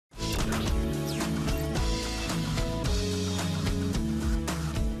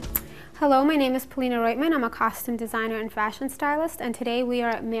Hello, my name is Polina Reutman. I'm a costume designer and fashion stylist, and today we are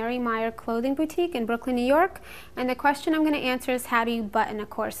at Mary Meyer Clothing Boutique in Brooklyn, New York. And the question I'm going to answer is, how do you button a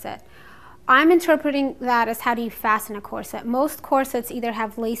corset? I'm interpreting that as, how do you fasten a corset? Most corsets either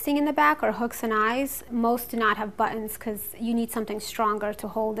have lacing in the back or hooks and eyes. Most do not have buttons because you need something stronger to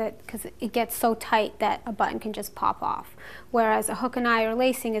hold it, because it gets so tight that a button can just pop off. Whereas a hook and eye or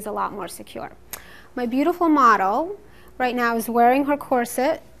lacing is a lot more secure. My beautiful model right now is wearing her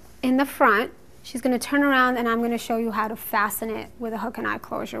corset in the front. She's going to turn around and I'm going to show you how to fasten it with a hook and eye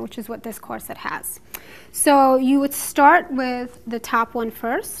closure, which is what this corset has. So you would start with the top one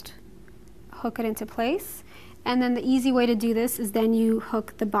first, hook it into place, and then the easy way to do this is then you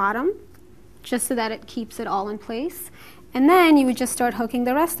hook the bottom just so that it keeps it all in place, and then you would just start hooking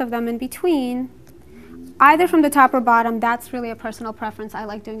the rest of them in between, either from the top or bottom. That's really a personal preference. I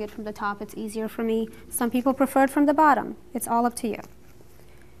like doing it from the top. It's easier for me. Some people prefer it from the bottom. It's all up to you.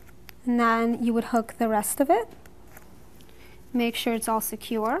 And then you would hook the rest of it, make sure it's all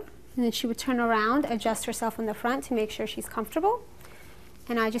secure, and then she would turn around, adjust herself in the front to make sure she's comfortable.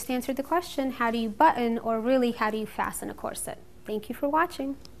 And I just answered the question, how do you button, or really how do you fasten a corset? Thank you for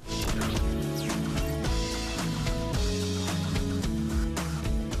watching.